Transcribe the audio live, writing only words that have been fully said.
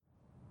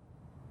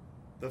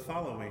The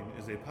following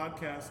is a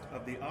podcast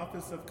of the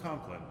Office of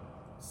Compline,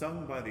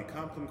 sung by the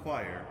Compline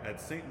Choir at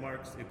St.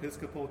 Mark's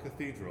Episcopal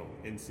Cathedral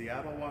in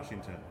Seattle,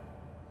 Washington.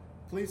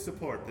 Please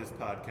support this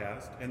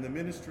podcast and the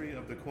ministry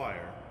of the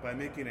choir by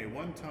making a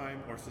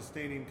one-time or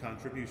sustaining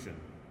contribution.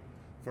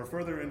 For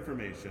further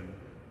information,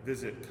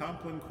 visit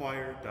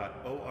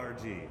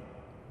complinechoir.org.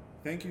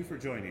 Thank you for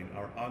joining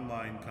our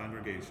online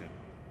congregation.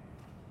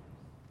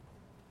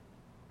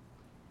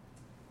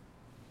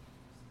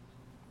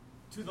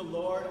 To the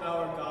Lord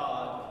our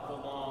God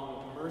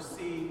belong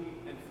mercy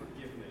and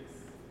forgiveness.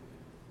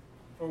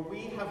 For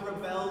we have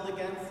rebelled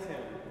against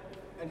him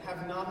and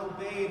have not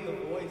obeyed the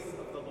voice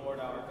of the Lord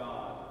our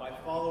God by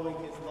following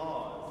his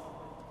laws,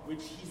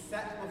 which he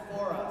set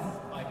before us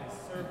by his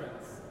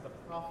servants, the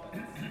prophets.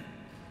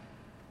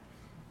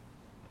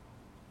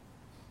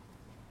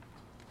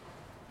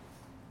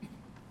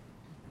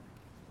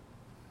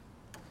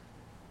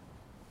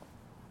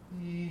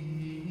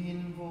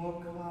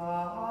 Invocabit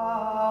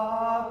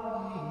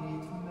me.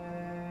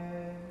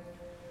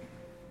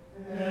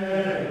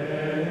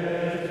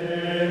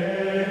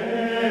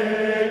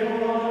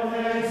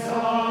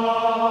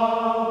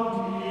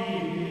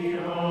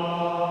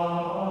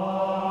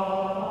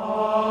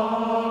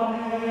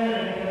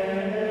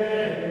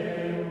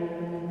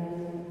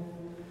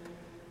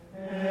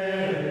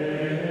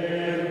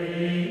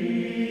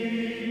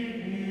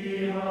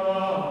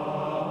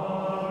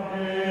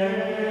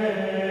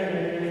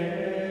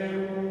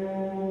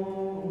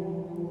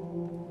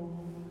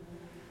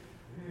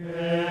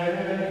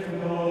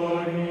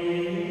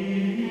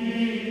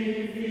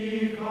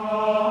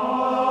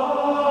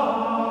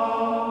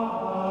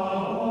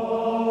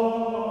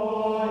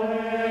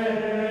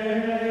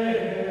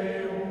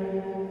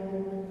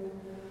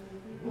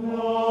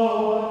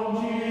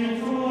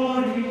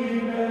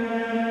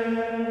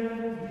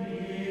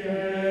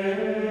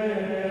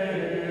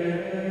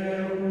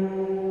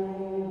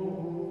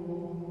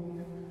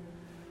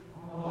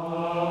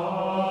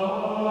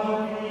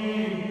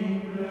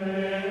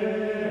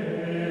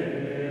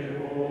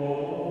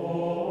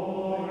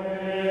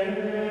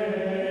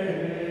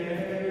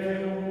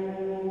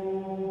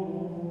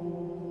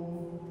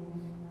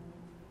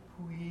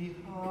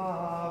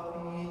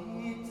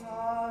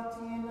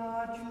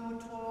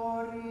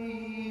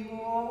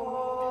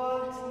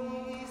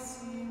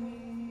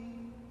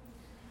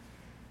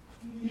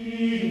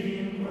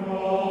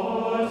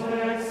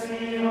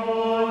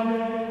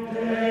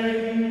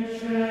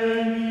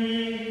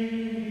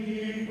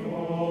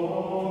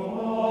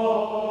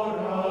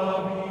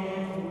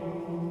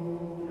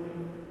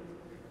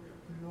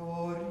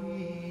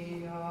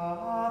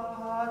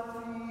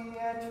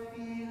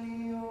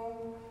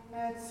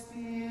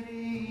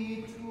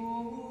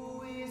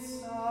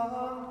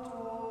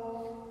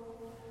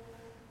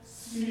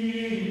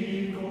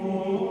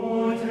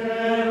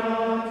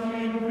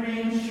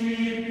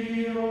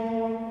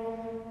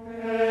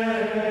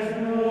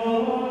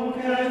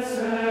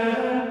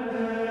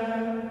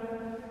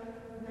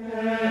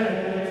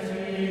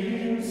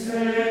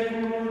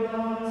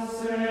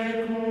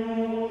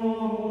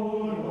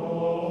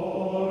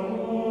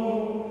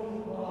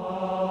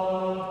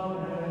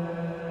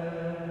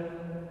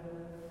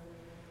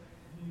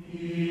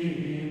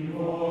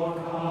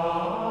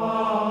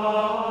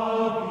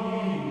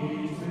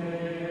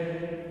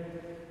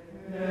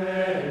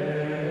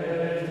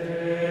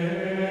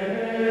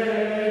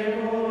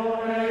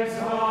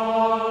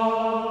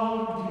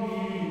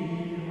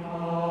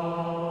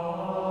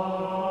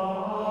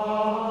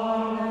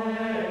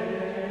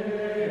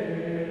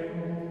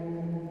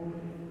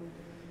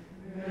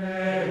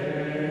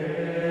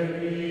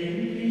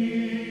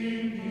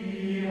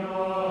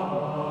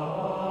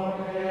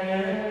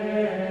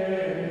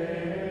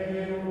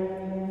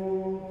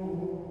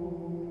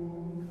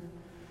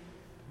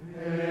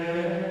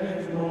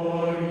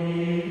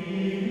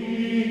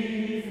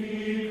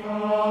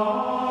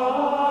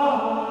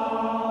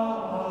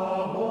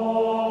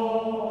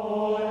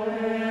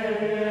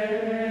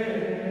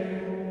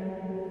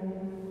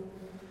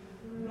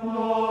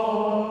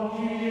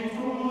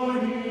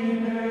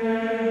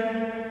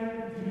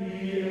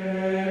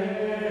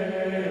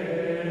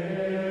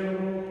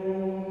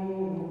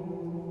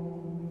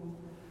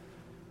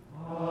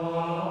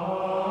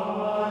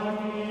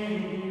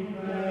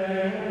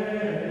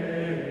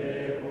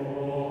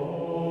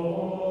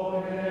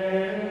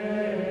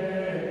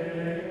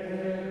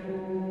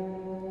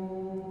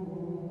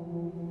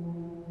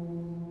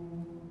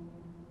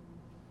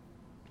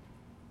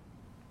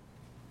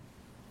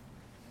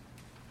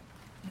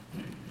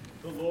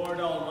 The Lord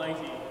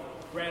Almighty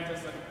grant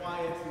us a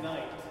quiet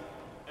night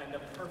and a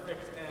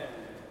perfect end.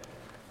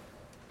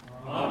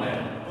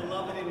 Amen.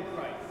 Beloved in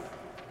Christ,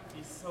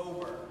 be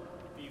sober,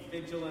 be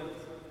vigilant,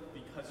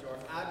 because your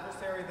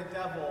adversary the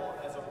devil,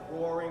 as a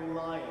roaring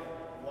lion,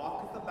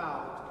 walketh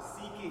about,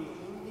 seeking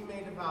whom he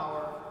may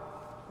devour,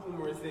 whom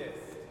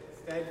resist,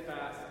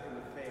 steadfast in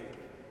the faith.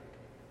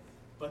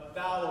 But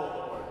thou,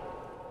 O Lord,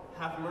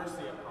 have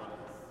mercy upon us.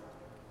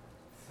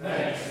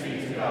 Thanks be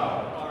to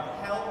God, Our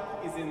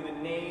help is in the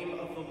name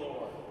of the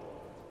Lord,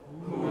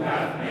 who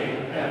hath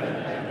made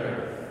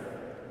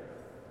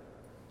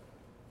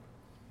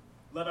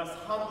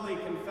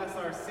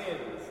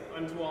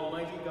unto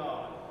Almighty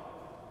God.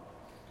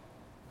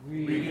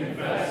 We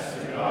confess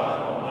to God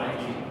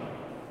Almighty,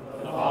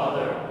 the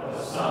Father,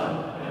 the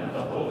Son, and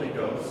the Holy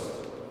Ghost,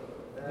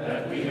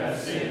 that we have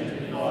sinned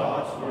in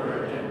thought,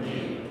 word, and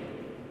deed,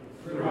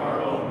 through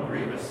our own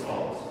grievous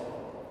fault.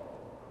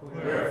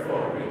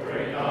 Wherefore we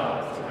pray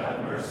God to have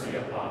mercy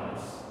upon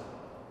us.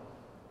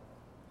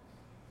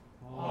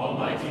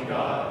 Almighty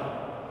God,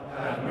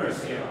 have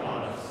mercy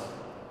upon us.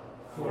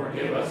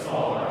 Forgive us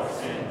all our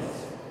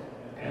sins,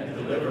 and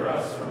deliver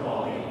us from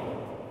all evil.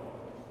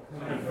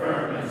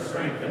 Confirm and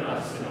strengthen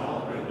us in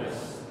all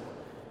goodness,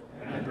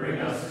 and bring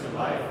us to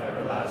life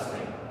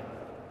everlasting.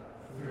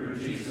 Through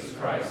Jesus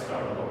Christ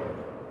our Lord.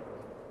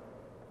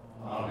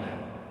 Amen.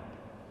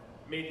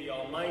 May the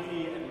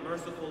Almighty and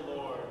merciful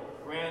Lord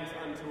grant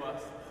unto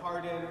us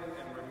pardon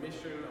and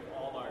remission of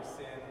all our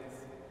sins,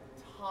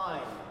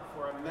 time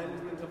for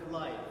amendment of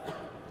life,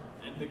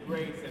 and the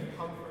grace and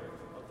comfort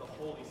of the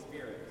Holy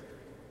Spirit.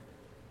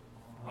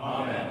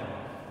 Amen.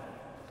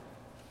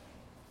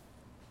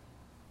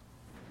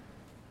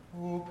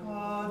 O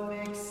God,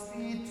 make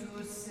speed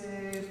to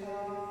save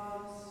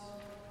us.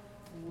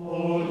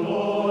 O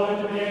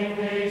Lord, make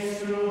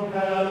haste to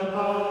help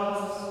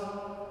us.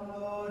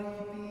 Glory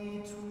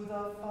be to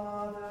the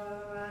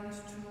Father, and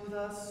to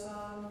the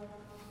Son,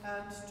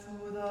 and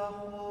to the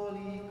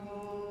Holy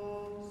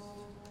Ghost.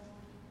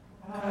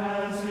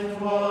 As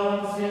it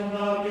was in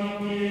the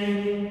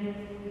beginning,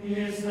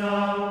 is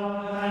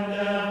now, and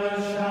ever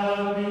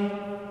shall be,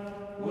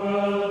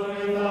 world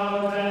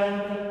without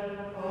end.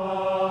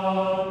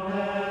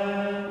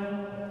 Amen.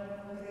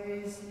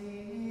 Praise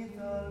ye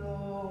the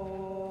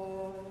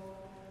Lord.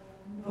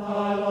 The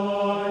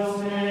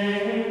Lord's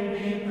name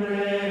be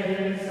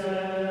praised.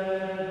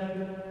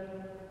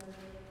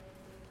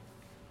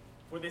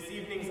 For this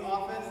evening's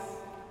office,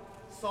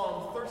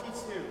 Psalm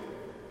 32.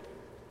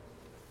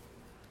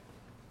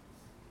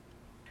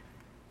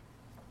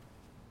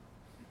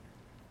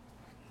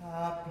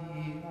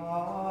 Happy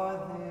are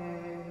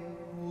they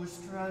whose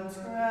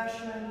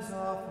transgressions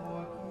are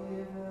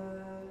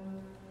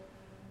forgiven,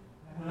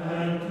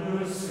 And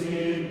whose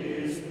sin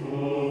is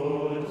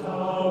put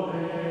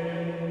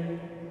away.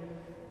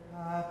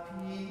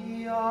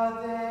 happy are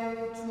they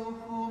to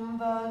whom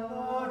the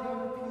Lord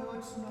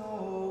imputes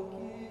no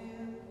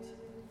guilt,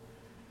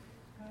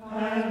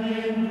 And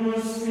in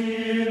whose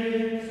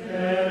spirit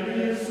there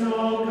is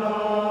no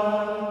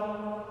guile.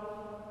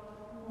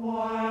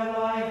 While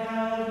I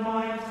held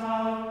my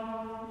tongue,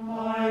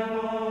 my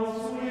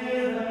bones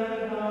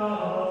withered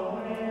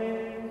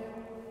away,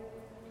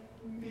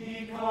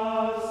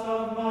 because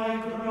of my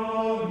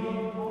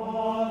groaning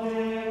all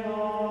day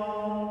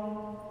long.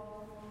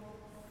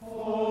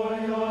 For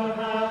your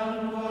hand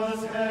was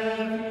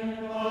heavy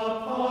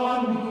upon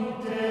me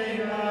day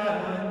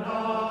and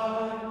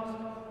night.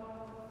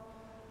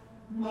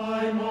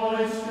 My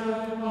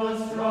moisture was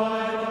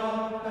dried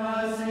up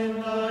as in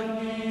the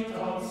heat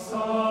of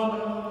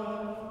summer.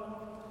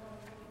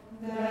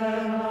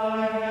 Then I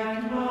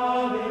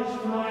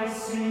acknowledged my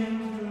sin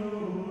to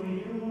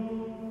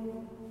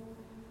you,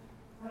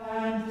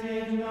 and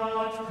did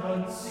not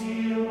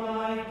conceal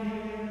my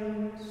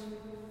guilt.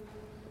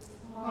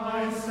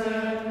 I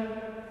said,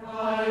 I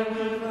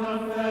will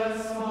confess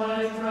my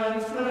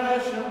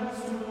transgressions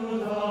to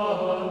the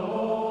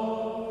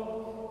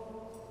Lord.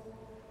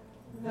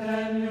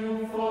 Then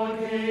you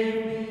forgave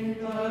me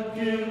the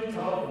guilt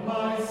of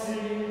my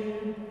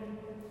sin.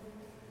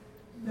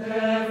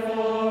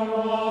 Therefore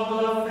all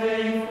the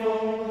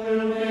faithful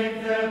will make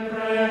their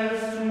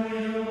prayers to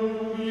you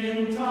in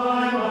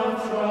time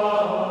of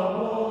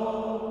trouble.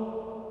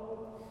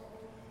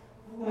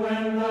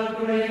 When the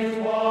great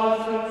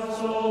waters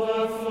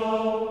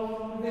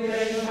overflow,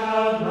 they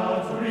shall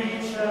not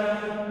reach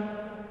them.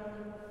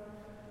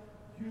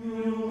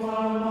 You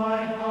are my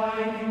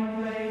hiding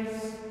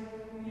place.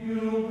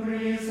 You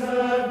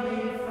preserve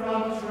me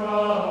from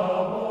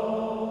trouble.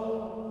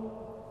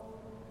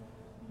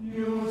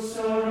 You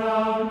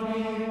surround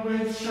me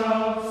with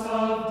shouts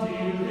of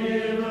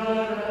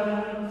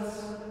deliverance.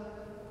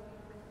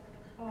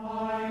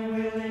 I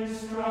will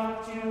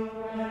instruct you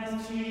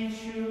and teach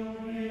you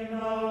in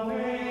a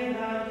way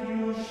that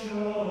you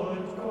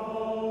should go.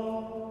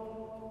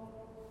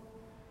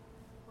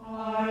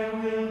 I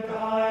will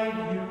guide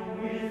you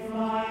with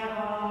my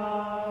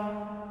eye.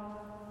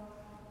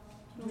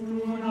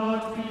 Do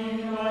not be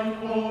like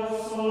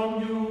horse or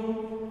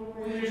mule,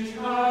 which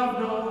have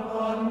no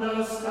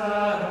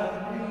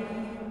understanding,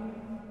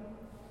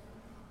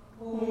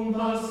 who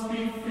must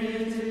be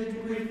fitted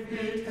with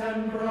bit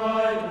and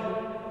bridle,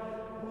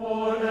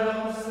 or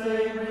else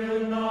they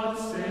will not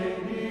stay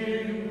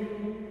near you.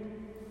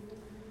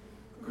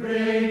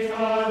 Great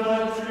are the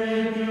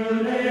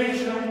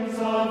tribulations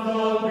of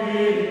the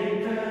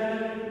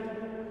wicked,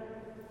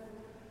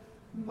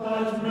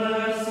 but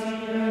mercy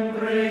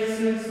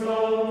embraces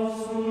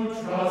those who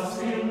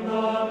trust in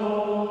the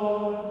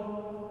Lord.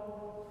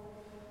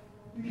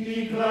 Be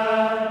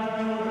glad,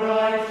 you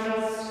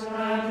righteous,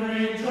 and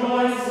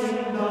rejoice in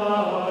the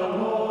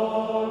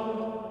Lord.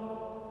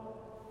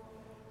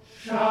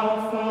 Shout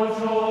for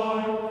joy,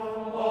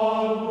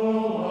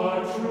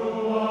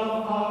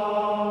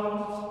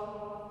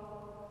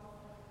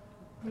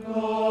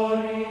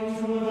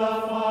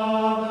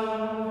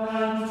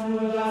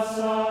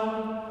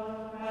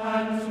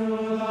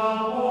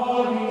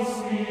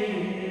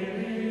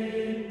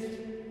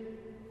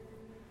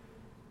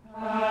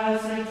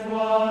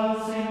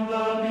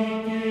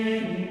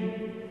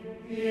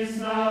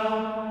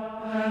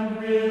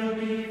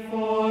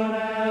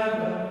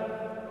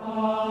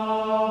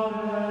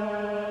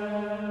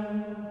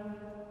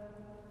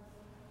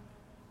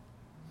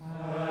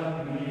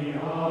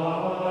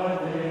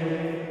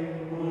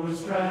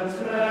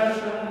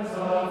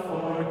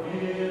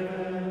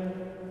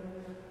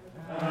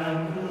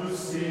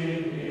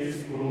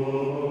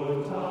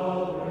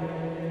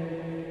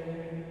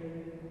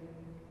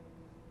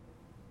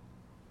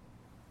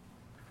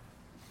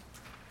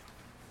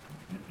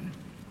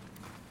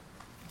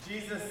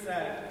 Jesus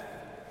said,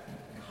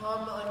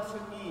 "Come unto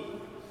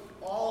me,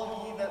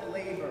 all ye that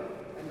labor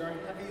and are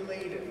heavy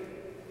laden,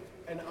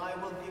 and I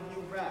will give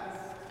you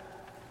rest.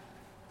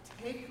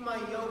 Take my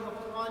yoke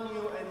upon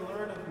you and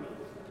learn of me,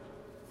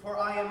 for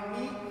I am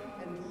meek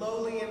and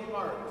lowly in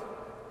heart,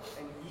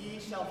 and ye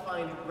shall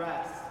find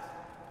rest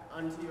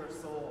unto your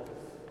souls.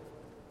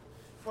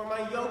 For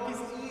my yoke is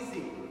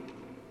easy,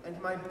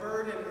 and my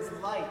burden is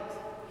light."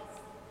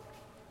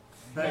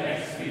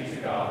 Thanks be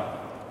to God.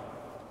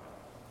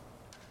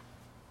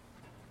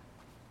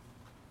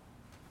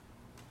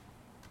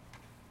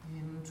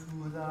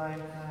 Into thy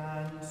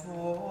hands, O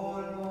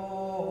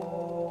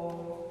Lord,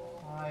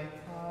 I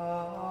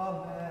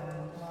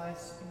commend my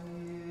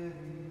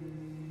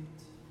spirit.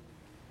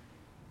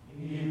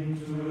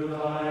 Into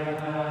thy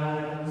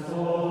hands, O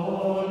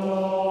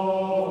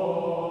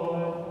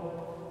Lord,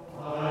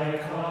 I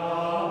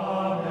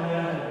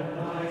commend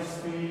my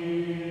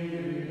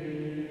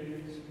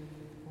spirit.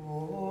 O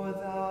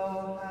thou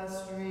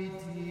hast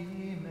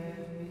redeemed me,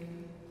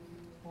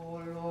 O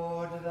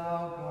Lord,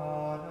 thou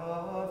God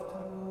of truth.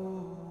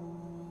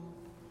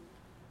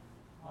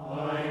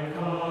 I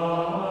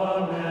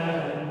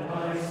commend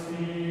my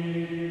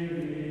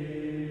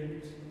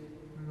spirit.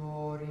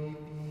 Glory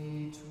be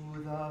to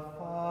the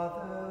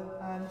Father,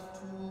 and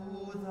to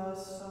the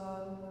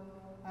Son,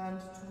 and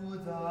to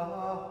the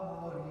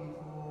Holy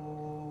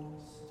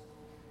Ghost.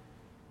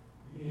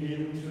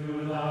 Into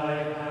thy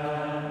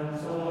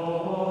hands, O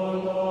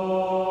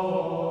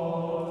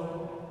Lord,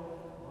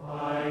 I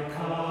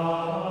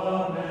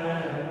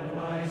commend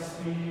my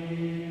spirit.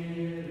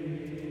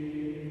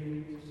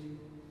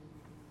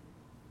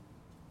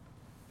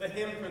 The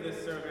hymn for this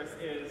service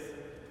is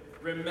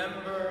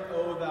 "Remember, O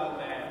Thou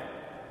Man."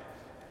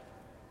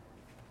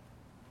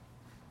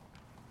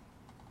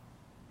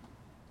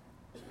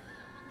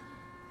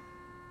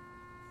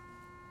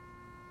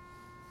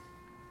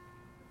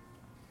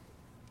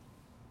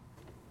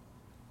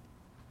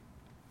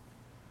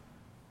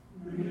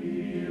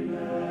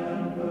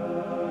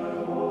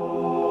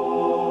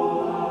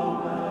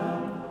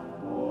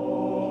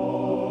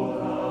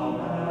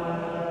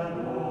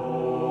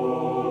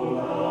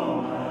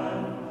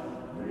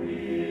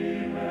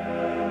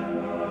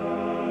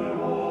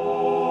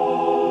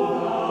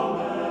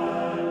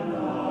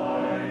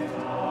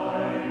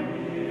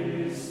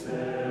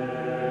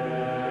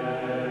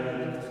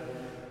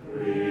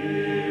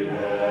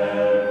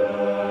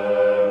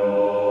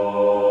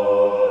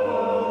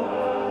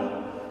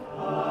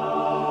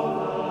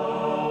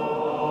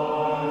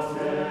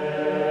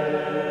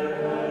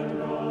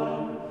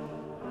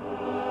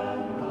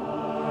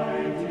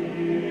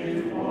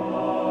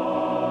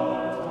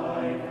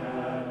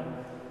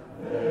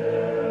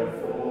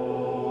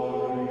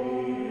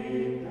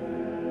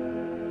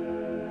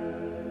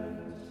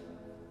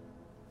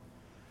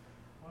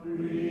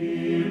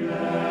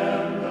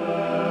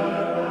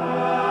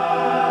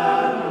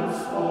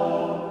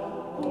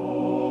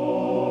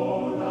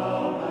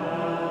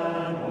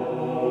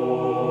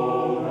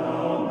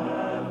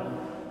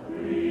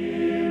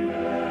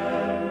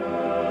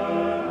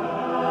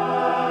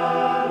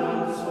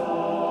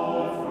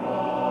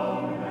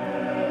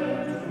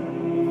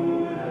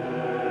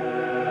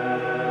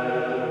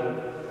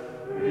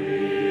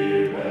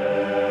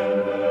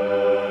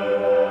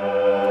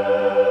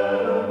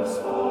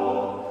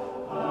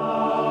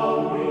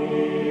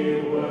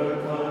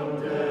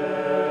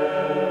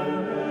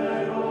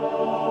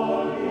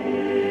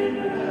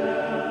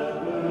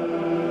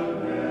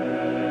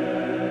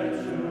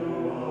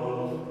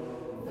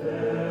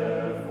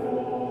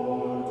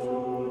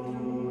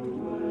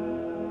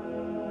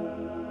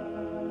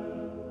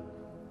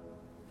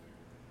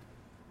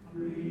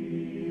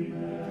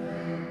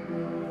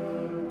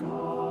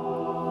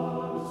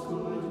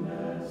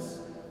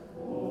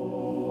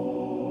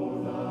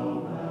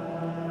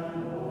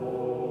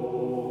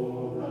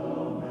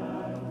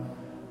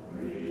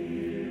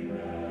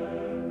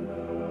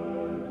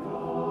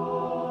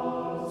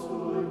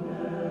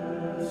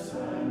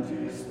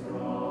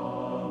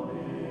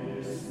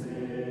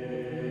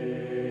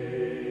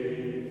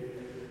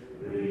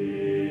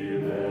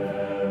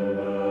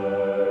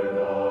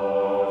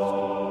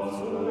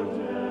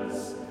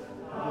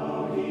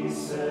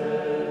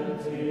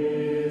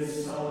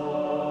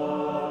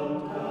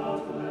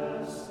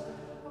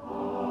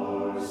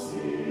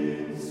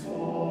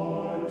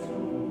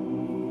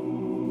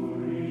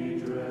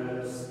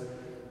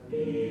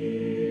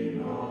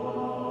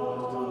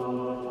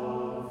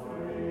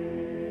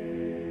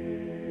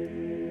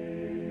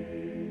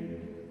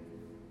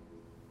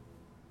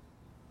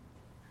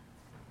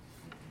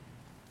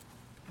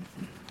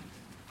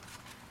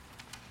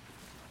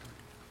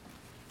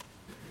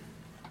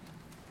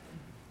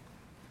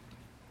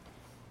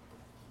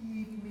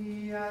 Keep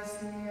me as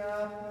the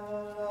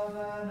apple of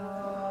an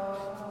eye.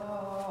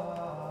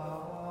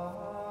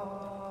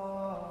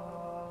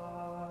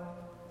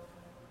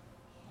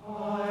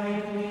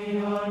 Hide me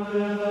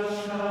under the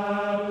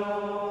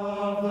shadow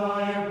of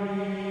thy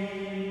wings.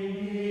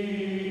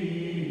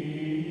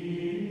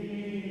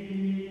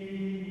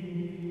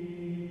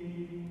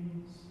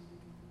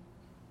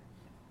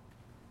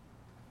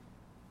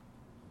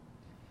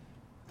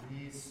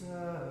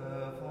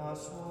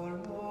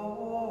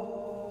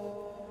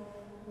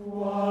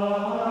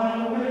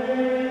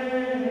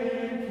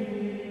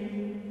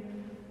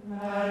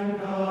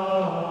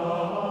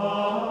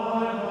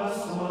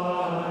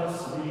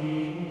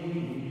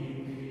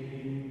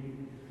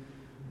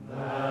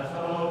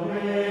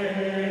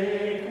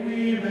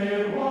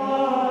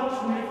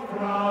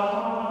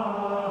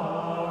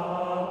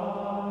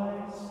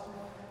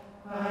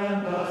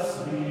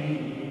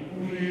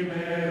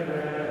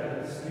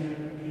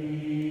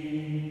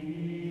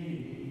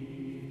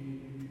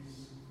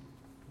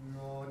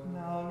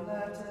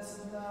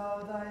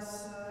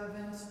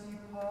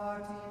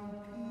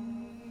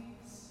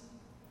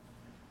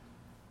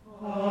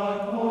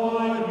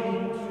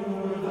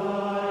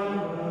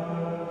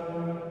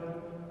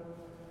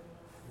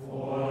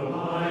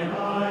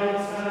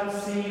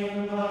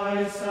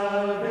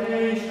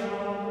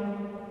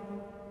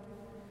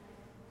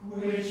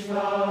 which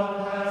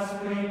thou hast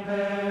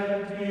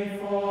prepared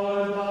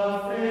before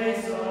the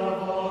face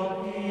of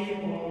all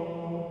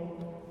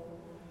people,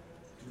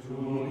 to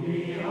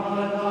be a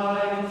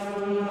light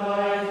to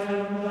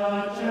lighten the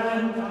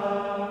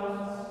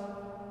Gentiles,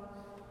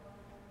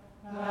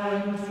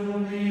 and to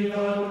be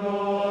the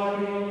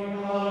glory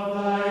of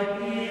thy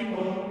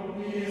people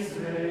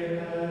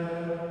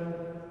Israel.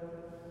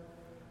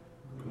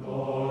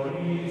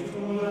 Glory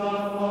to the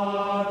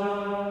Father,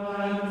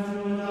 and to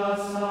the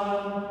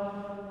Son,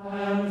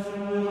 and to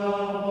the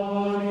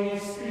Holy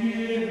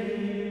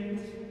Spirit,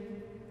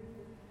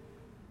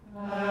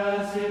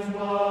 as it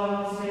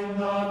was in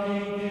the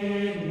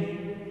beginning,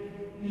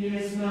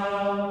 is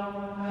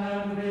now,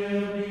 and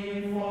will be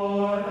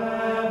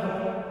forever.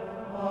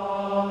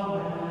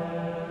 Amen.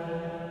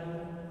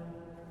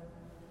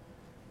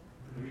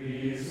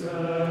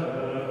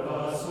 Preserve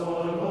us, O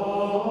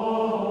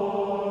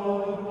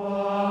Lord,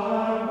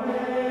 our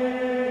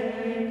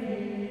making,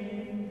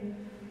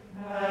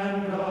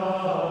 and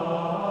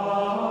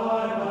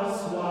guard us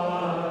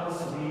while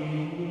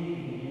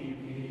sleeping,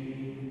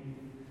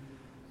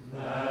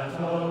 that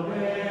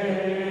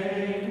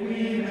awake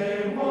we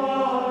may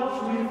watch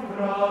with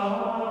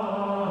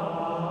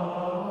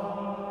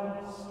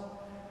Christ,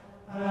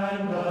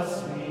 and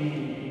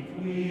asleep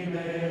we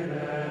may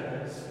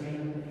rest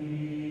in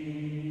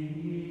peace.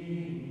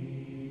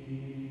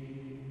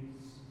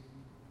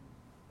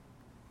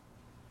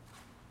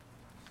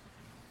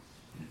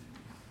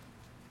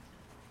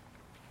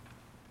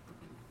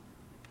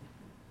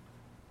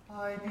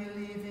 I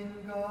believe in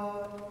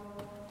God,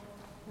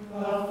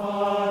 The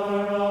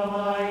Father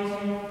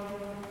Almighty,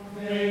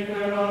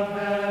 maker of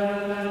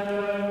heaven and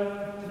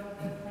earth,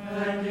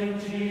 and in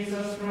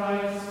Jesus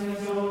Christ,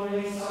 his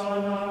only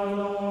Son, our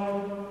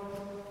Lord,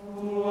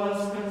 who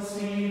was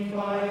conceived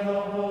by the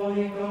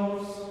Holy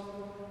Ghost,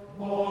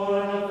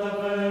 born of the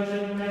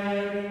Virgin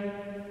Mary,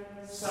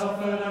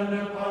 suffered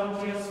under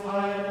Pontius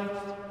Pilate,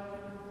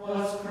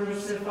 was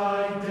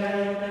crucified,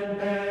 dead, and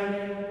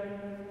buried.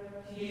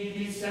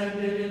 He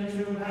descended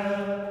into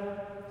hell.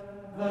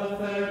 The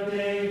third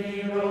day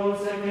he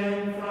rose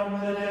again from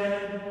the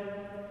dead.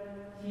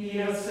 He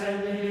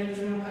ascended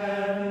into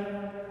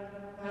heaven,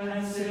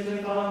 and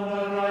sitteth on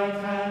the right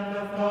hand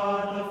of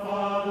God the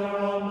Father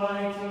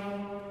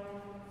Almighty.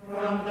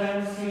 From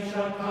thence he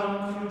shall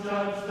come to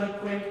judge the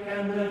quick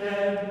and the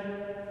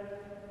dead.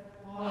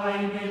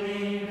 I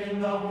believe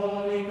in the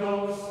Holy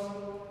Ghost,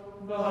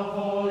 the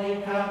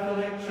Holy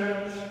Catholic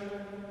Church,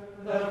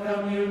 the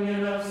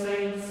communion of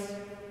saints,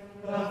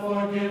 the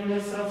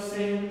forgiveness of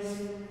sins,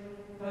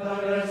 the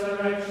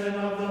resurrection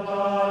of the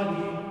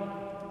body,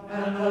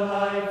 and the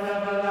life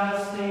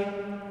everlasting.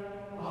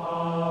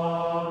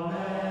 Amen.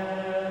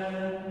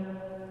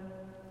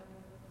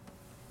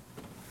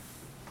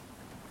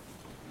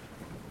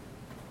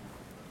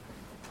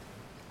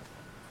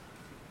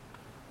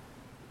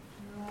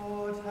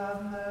 Lord,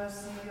 have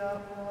mercy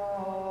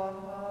upon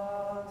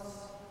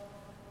us.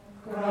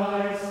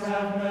 Christ,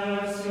 have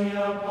mercy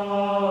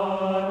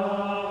upon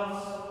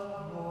us.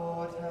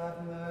 Lord,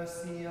 have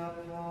mercy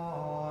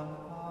upon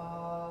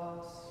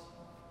us.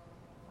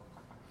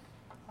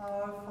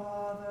 Our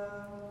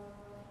Father,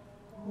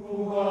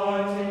 Who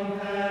art in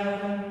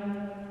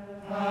heaven,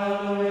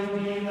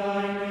 hallowed be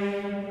thy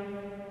name.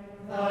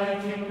 Thy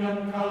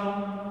kingdom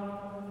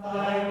come,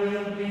 thy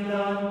will be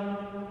done,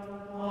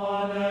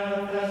 on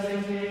earth as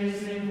it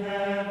is in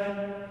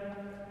heaven.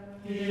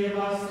 Give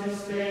us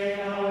this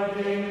day our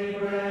daily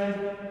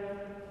bread,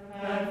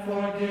 and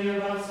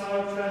forgive us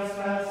our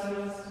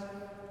trespasses,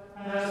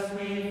 as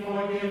we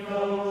forgive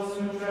those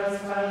who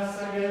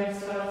trespass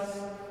against us.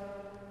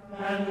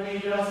 And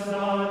lead us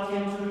not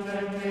into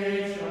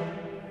temptation,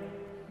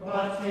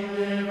 but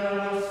deliver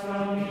us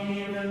from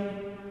evil.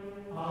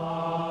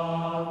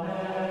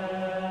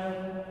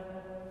 Amen.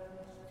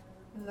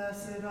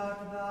 blessed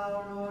art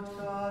thou, Lord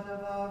God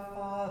of our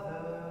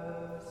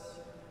fathers,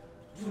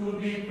 To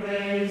be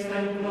praised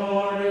and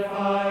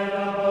glorified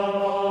above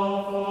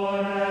all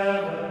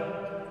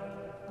forever.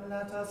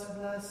 let us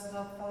bless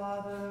the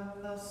Father,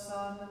 the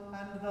Son,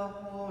 and the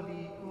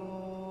Holy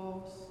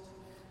Ghost.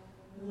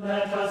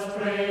 Let us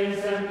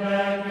praise and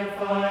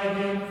magnify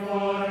him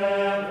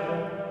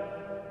forever.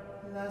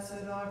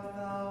 Blessed art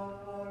thou,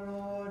 O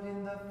Lord,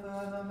 in the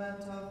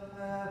firmament of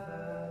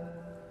heaven.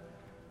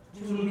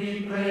 To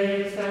be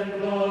praised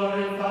and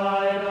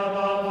glorified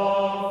above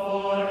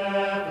all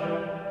forever.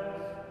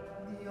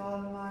 The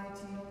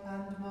Almighty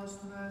and most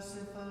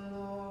merciful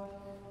Lord,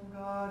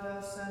 guard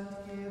us and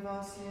give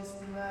us his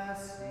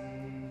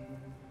blessing.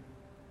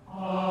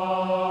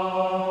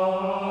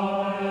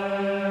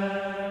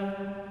 Amen.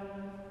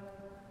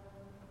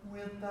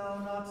 Wilt thou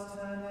not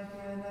turn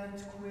again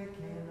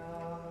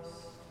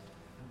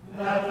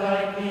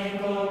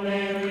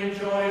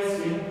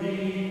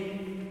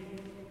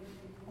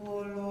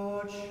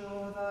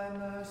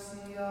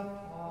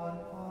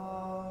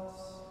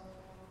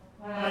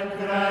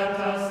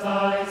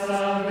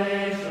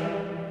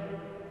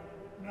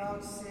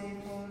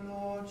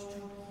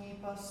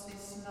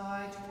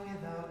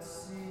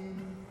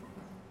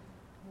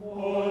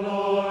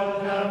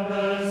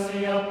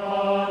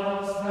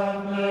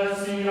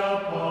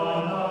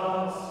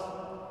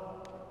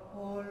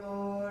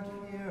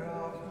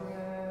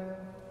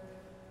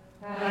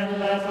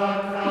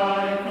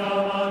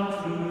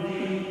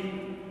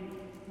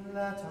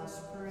Let us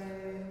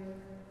pray.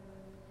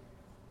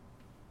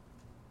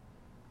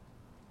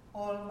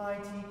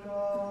 Almighty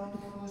God,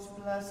 whose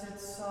blessed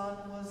Son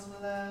was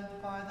led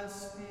by the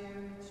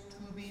Spirit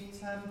to be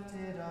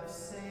tempted of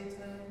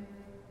Satan,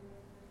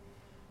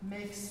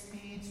 make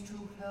speed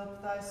to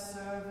help thy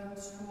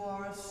servants who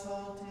are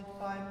assaulted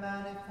by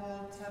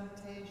manifold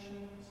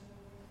temptations,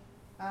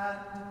 and,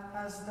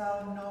 as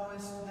thou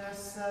knowest their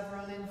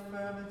several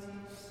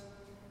infirmities,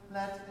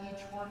 let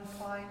each one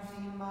find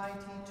thee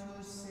mighty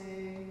to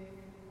save.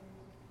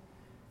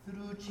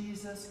 Through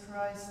Jesus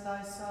Christ,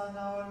 thy Son,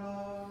 our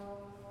Lord,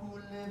 who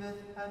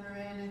liveth and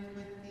reigneth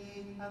with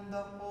thee and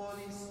the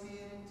Holy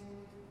Spirit,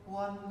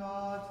 one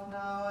God,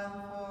 now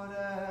and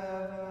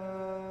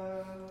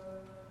forever.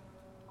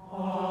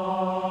 Amen.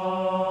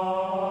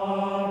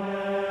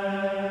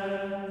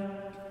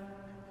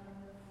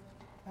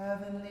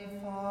 Heavenly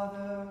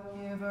Father,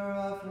 giver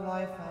of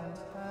life and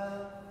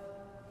health,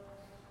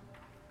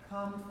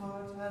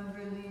 comfort and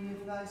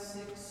relieve thy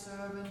sick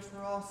servant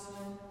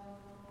Rosalind,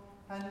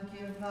 and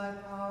give thy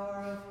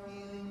power of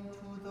healing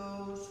to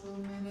those who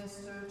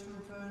minister to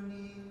her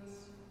needs,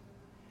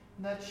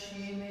 that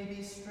she may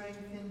be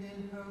strengthened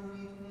in her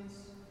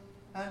weakness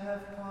and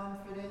have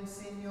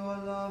confidence in your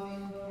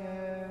loving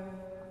care.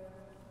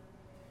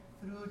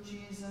 Through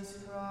Jesus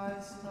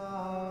Christ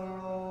our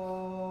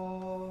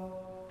Lord.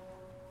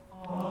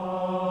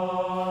 Amen.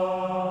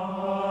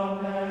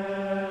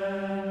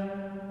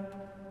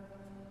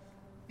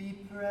 Be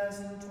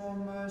present, O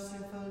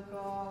merciful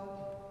God,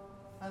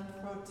 and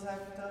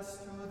protect us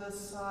through the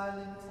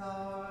silent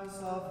hours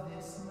of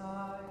this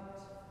night,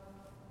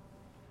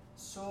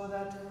 so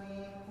that we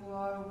who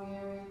are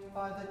wearied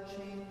by the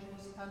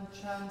changes and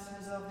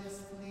chances of this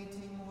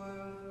fleeting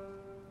world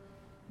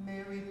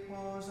may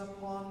repose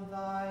upon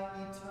thy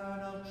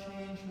eternal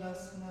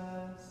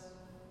changelessness.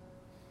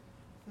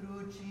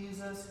 Through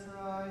Jesus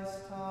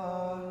Christ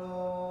our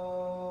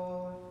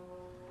Lord.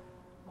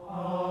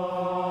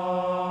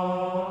 Amen.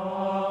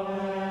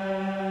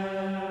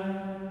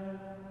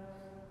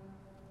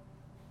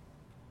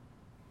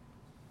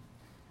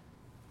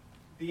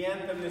 The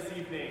anthem this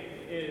evening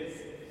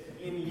is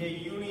In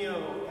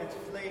Jejunio et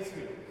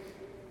Fletu,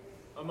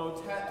 a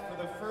motet for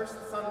the first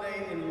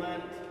Sunday in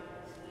Lent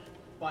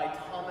by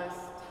Tallis.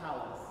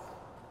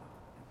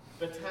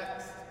 The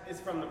text is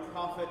from the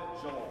prophet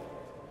Joel.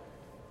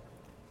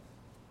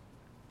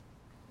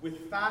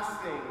 With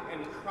fasting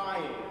and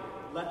crying,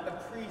 let the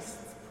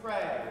priests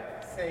pray,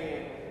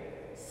 saying,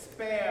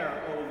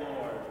 Spare, O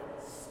Lord,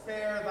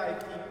 spare thy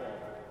people,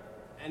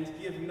 and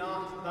give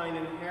not thine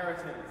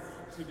inheritance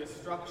to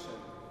destruction.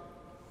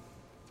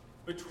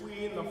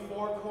 Between the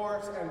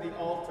forecourt and the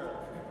altar,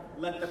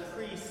 let the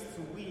priests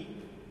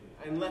weep,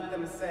 and let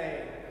them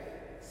say,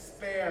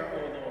 Spare, O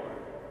Lord,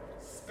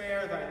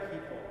 spare thy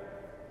people.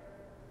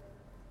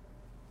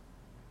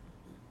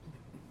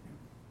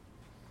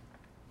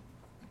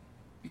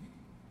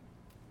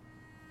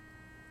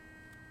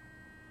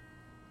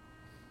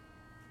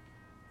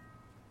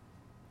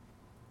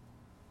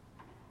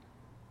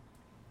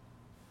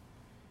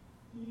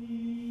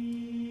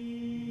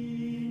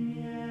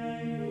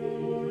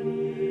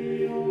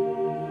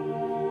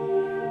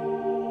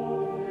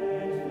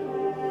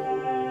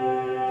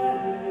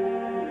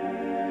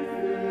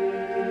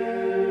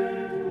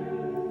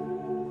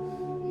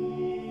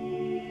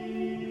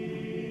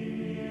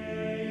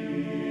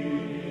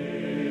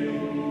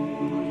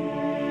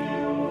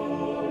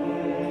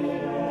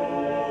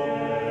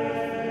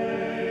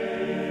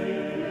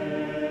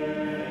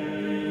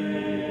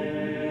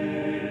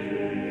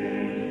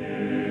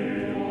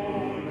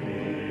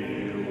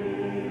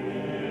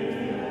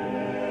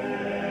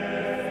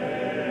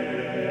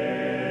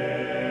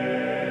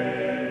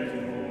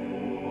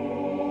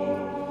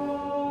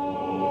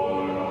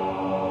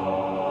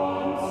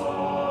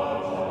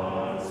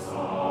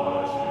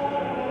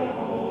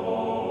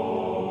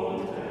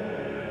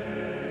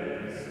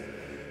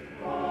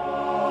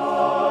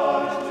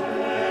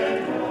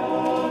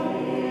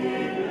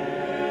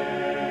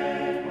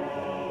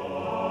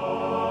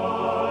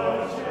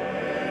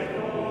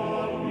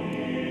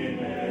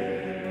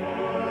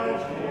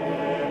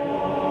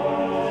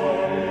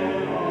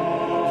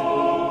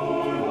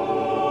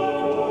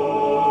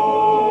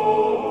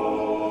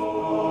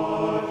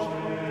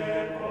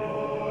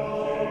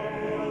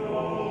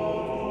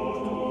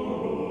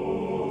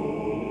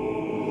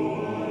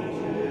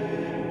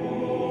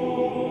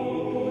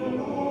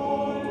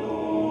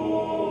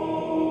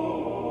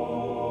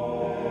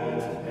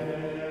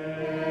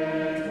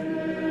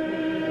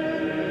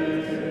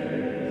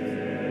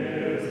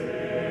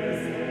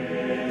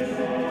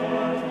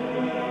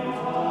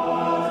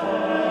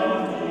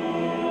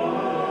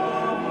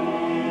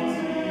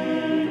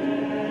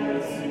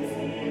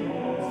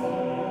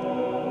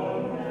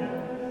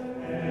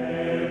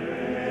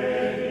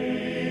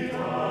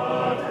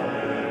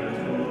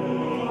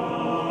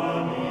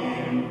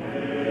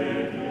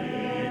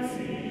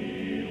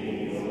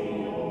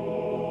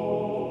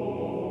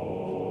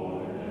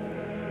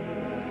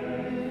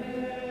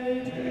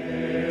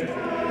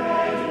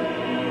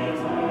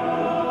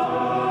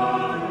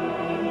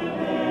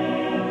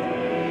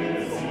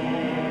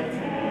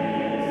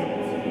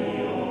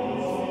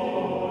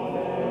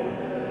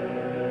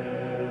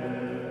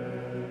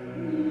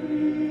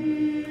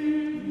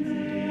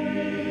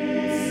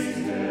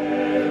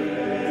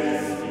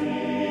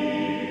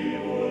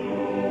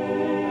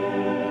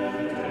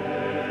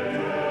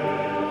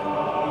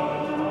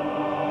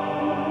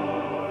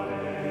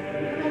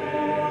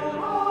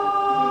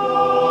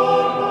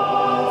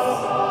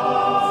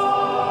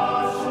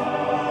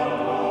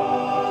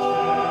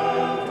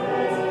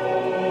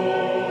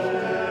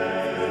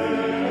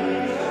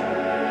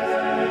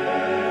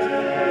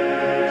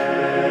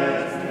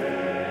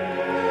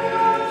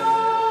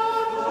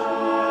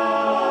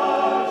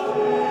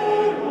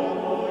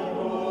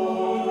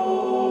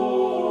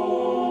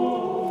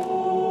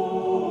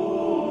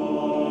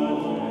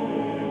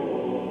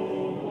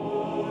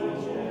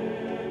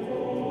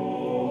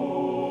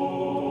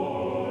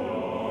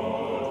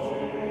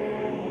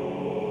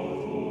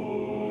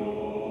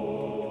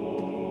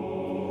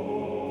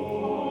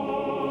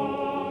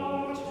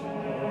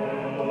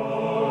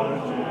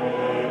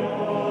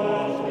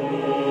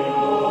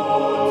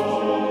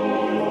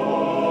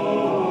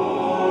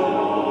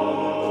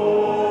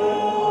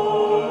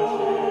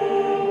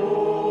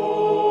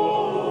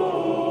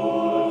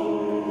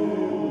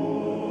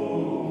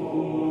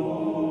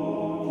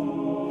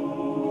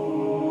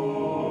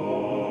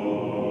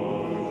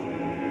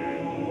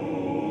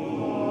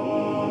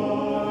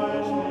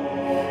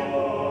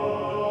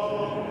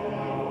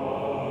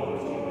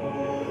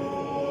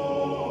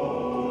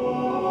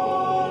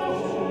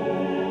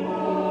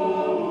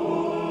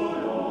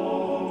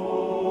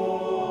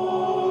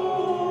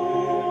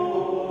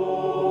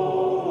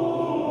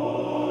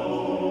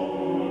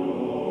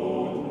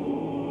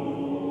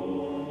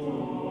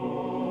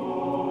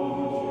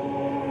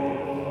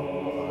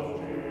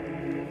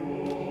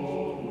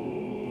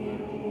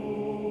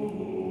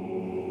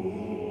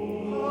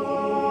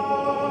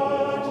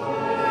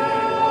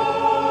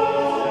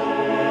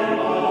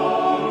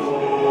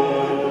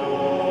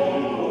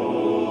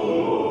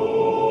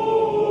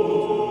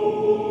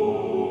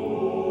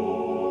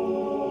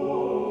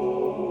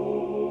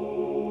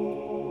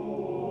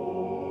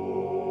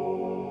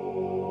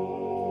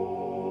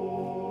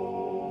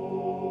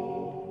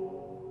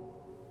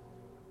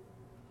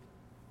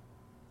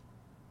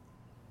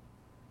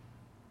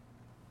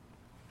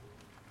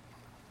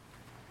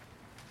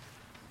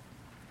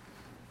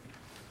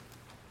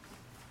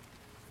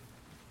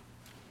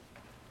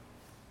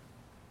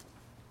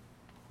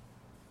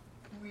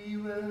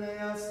 will lay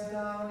us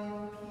down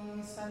in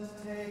peace and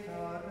take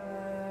our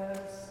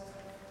rest.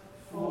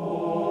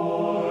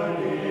 For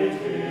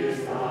it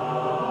is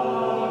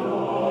thou,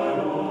 Lord,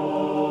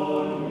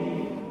 only,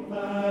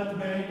 that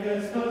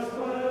makest us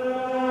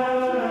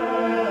glad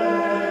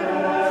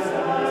as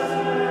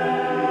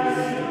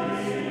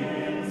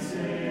in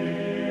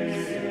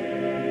safety.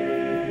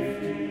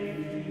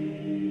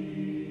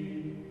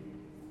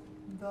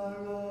 The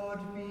Lord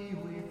be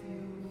with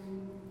you.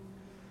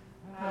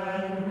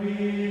 And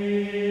we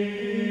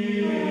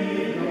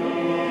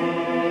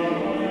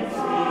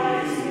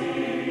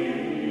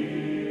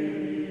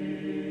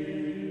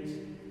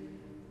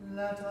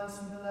Let us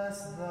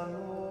bless the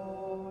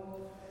Lord.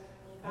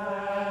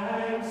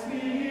 thanks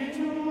be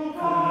to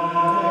God.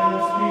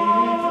 Thanks be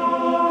to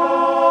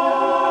God.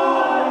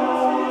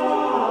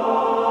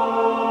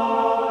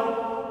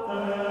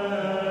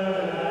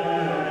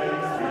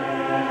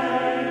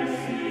 Thanks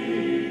be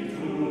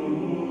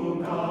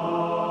to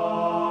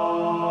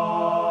God.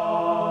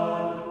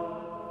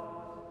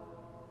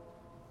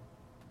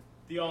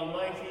 The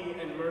Almighty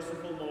and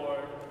merciful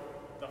Lord,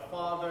 the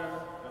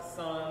Father, the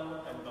Son,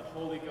 and the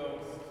Holy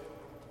Ghost,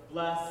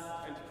 bless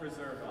and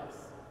preserve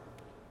us.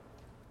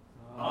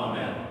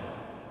 Amen.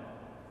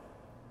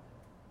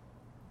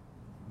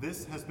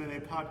 This has been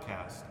a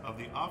podcast of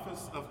the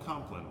Office of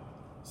Compline,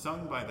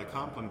 sung by the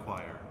Compline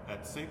Choir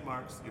at St.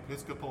 Mark's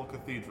Episcopal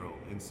Cathedral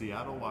in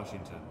Seattle,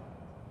 Washington.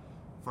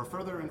 For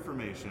further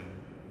information,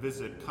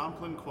 visit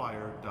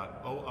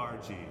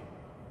complinechoir.org.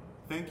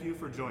 Thank you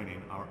for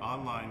joining our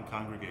online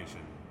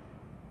congregation.